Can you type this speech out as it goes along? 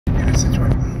message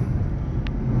right.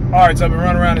 Alright, so I've been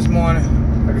running around this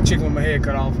morning like a chicken with my head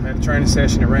cut off. I had a training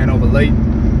session that ran over late.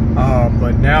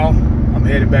 But now I'm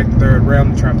headed back to third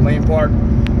round, the trampoline park.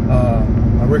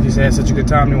 My rookies had such a good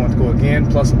time, they wanted to go again.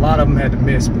 Plus a lot of them had to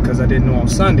miss because I didn't know on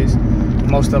Sundays,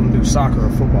 most of them do soccer or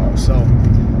football. So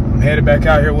I'm headed back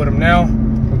out here with them now.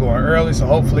 We're going early, so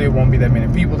hopefully it won't be that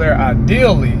many people there.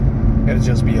 Ideally, it'll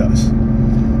just be us.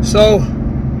 So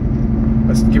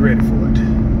let's get ready for it.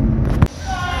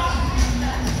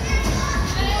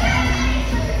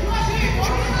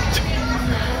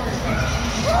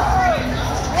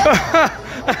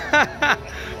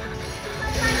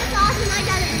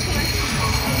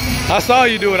 I saw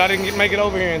you do it. I didn't make it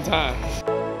over here in time.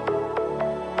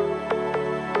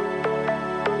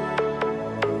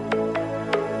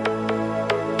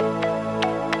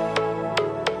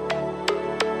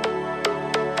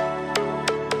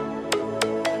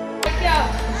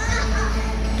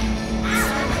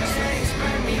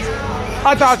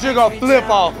 I thought you were gonna flip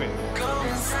off it.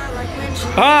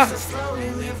 Huh?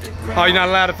 Oh, you're not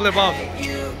allowed to flip off it?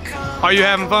 Are you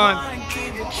having fun?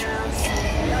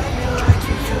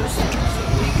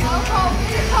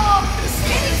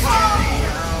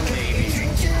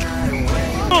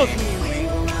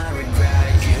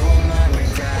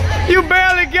 You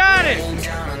barely got it.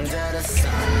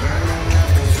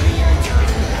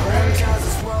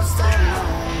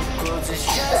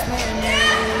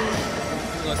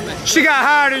 She got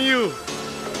higher than you.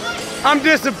 I'm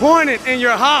disappointed in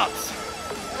your hops.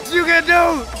 What you gonna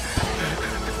do?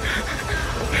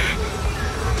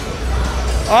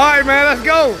 All right, man, let's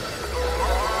go.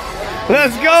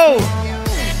 Let's go.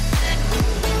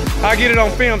 I'll get it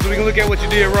on film so we can look at what you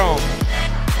did wrong.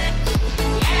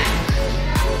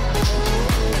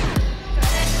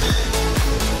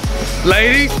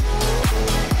 Ladies.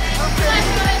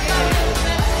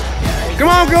 Come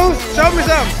on, Goose, show me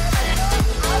something.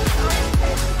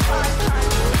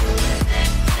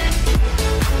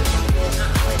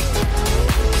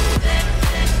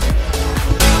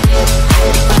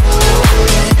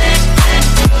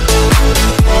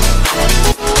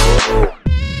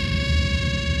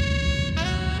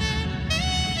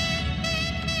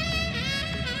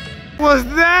 What's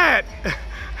that?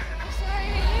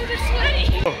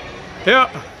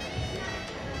 Yep.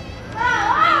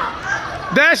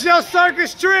 That's your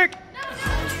circus trick?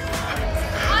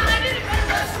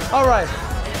 All right.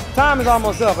 Time is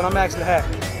almost up and I'm actually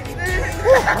happy.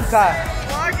 I'm tired.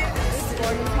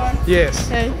 Yes.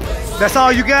 Hey. That's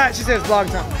all you got? She says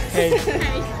vlog time. Hey.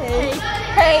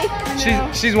 Hey.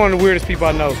 Hey. She's one of the weirdest people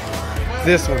I know.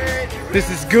 This one. This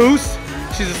is Goose.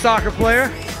 She's a soccer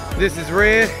player. This is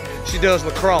Red. She does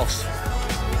lacrosse.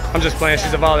 I'm just playing.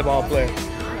 She's a volleyball player.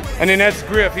 And then that's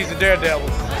Griff. He's a daredevil.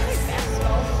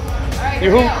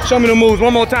 You who? Show me the moves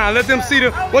one more time. Let them see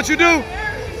the what you do.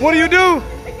 What do you do?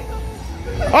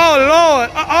 Oh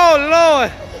Lord. Oh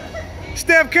Lord.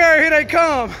 Steph Curry, here they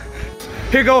come.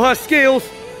 Here go her skills.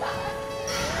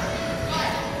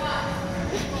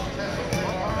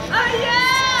 Oh yeah!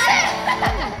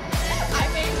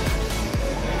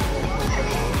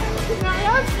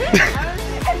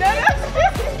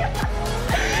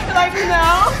 Like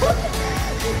no.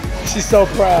 She's so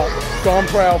proud. So I'm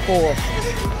proud for her.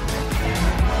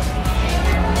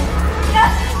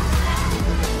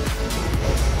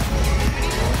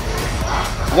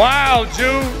 Wow,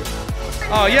 Jude.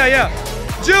 Oh, yeah.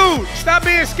 Jude, stop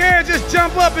being scared. Just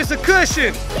jump up. It's a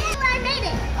cushion. I made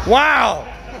it. Wow.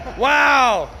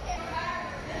 Wow.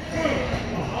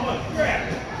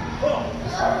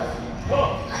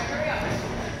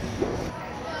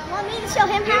 Want me to show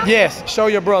him how? Yes, show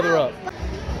your brother up.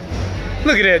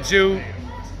 Look at that, Jude.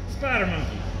 Spider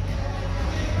monkey.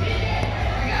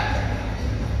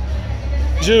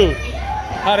 Jude,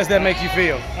 how does that make you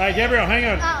feel? All right, Gabriel, hang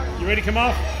on. You ready to come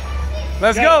off?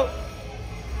 Let's go.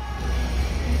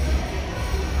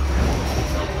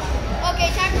 Okay,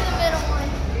 tackle the middle one.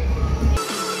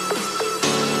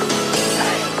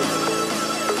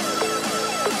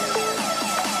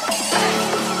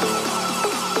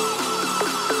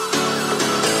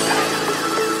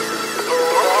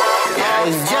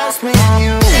 It's just me and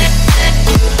you.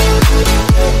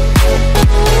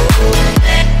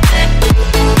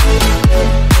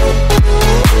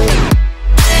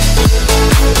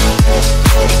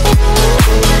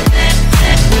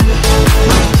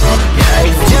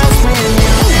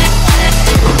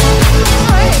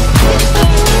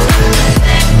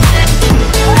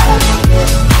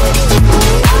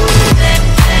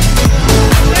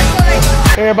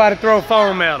 Everybody throw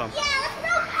foam at them. Yeah, let's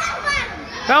throw foam at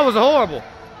him. That was horrible.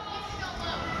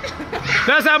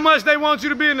 That's how much they want you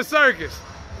to be in the circus.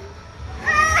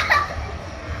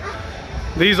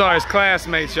 These are his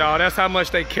classmates, y'all. That's how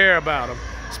much they care about him,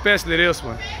 especially this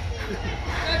one.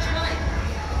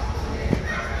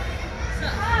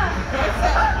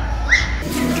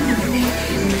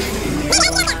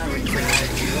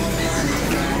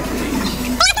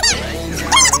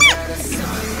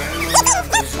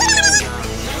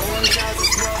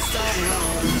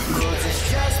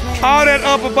 All that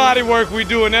upper body work we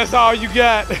doing, that's all you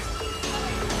got.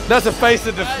 That's a face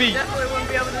of defeat. Definitely wouldn't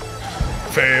be able to.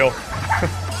 Fail.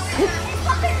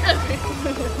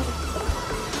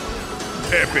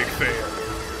 Epic fail.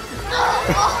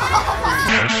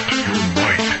 Test your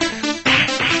might.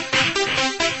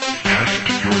 Test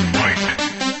your might.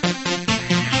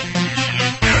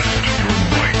 Test your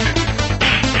might. Test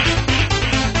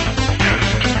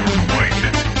your might.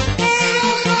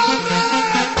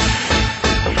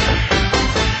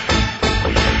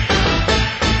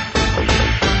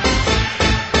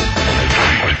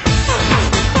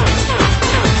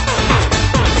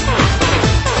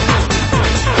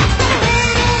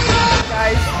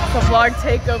 The vlog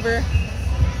takeover.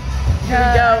 Here we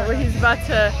go. He's about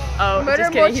to. Oh,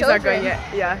 just kidding. He's not going yet.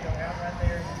 Yeah.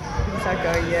 He's not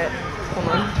going yet. Hold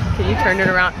on. Can you turn it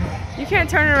around? You can't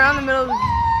turn it around in the middle of the.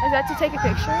 Is that to take a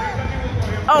picture?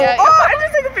 Oh, Yeah, oh! I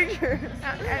just took a picture.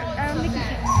 I don't think you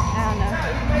can. I don't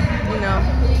know. You know,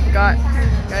 got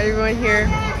everyone here.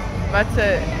 About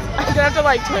to. I'm gonna have to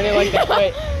like turn it like that.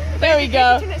 Wait. There we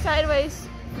go. Turn it sideways.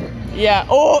 Yeah.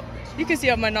 Oh, you can see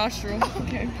up my nostril.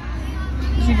 Okay.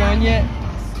 Is he going yet?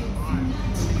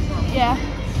 Yeah.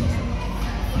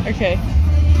 Okay.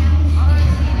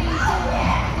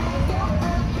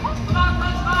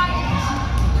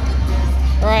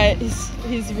 Alright, he's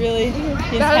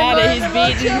had it.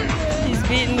 He's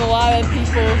beaten a lot of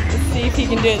people. Let's see if he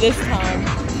can do it this time.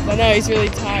 But no, he's really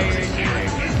tired.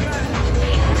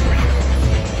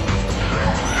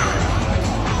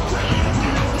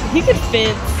 He could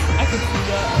fence. I could see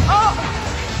that. Oh!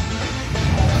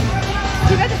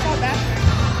 You got to fall back.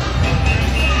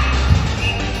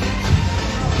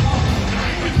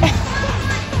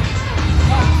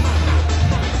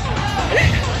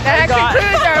 That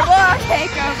concludes our vlog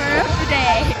takeover of the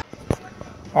day.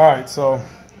 All right, so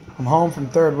I'm home from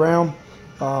third round.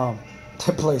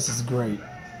 That place is great.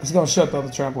 It's gonna shut the other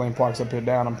trampoline parks up here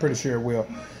down. I'm pretty sure it will.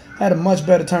 Had a much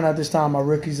better turnout this time. My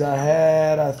rookies, I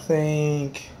had, I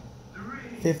think,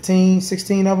 15,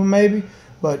 16 of them maybe.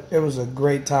 But it was a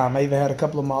great time. I even had a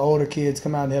couple of my older kids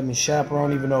come out and help me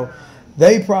chaperone, even though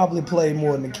they probably played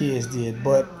more than the kids did.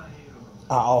 But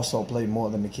I also played more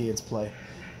than the kids play.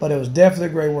 But it was definitely a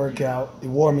great workout. It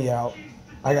wore me out.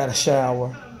 I got a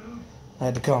shower. I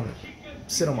had to come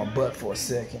sit on my butt for a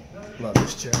second. Love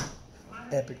this chair.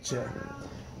 Epic chair.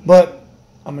 But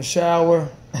I'm a shower.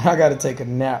 I got to take a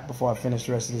nap before I finish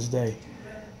the rest of this day.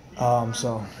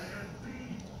 So,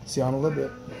 see you in a little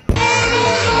bit.